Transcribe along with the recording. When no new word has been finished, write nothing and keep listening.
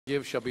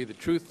Give shall be the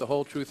truth, the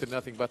whole truth, and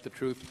nothing but the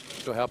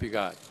truth, so help you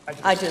God.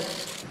 I do.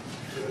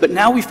 But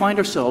now we find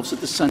ourselves at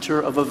the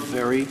center of a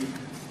very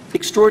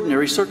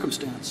extraordinary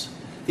circumstance.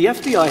 The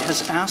FBI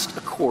has asked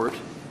a court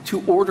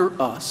to order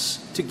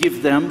us to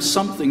give them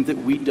something that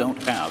we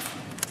don't have,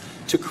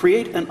 to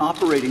create an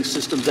operating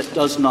system that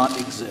does not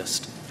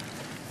exist.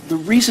 The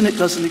reason it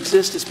doesn't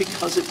exist is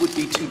because it would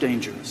be too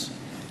dangerous.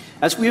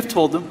 As we have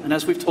told them, and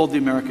as we've told the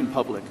American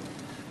public,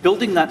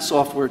 building that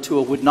software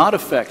tool would not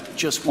affect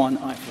just one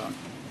iPhone.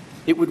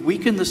 It would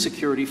weaken the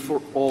security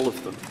for all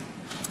of them.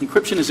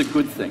 Encryption is a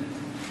good thing.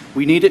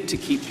 We need it to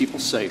keep people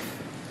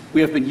safe. We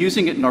have been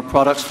using it in our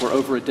products for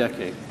over a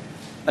decade.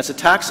 As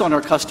attacks on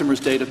our customers'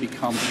 data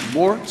become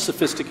more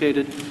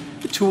sophisticated,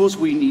 the tools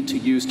we need to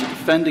use to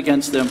defend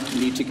against them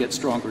need to get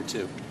stronger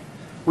too.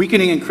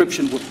 Weakening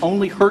encryption will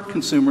only hurt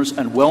consumers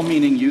and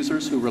well-meaning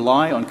users who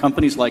rely on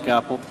companies like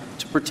Apple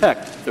to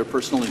protect their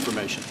personal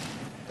information.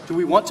 Do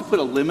we want to put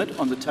a limit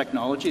on the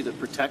technology that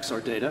protects our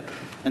data,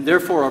 and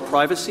therefore our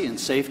privacy and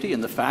safety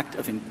in the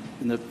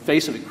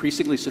face of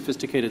increasingly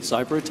sophisticated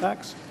cyber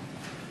attacks?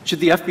 Should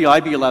the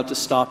FBI be allowed to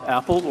stop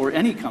Apple or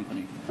any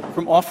company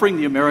from offering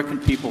the American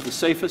people the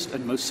safest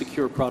and most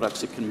secure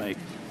products it can make?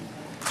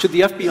 Should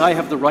the FBI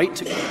have the right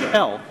to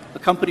compel a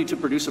company to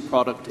produce a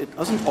product it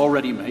doesn't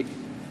already make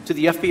to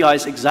the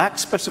FBI's exact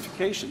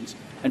specifications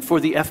and for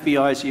the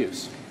FBI's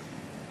use?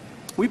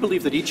 We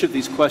believe that each of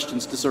these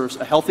questions deserves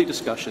a healthy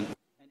discussion.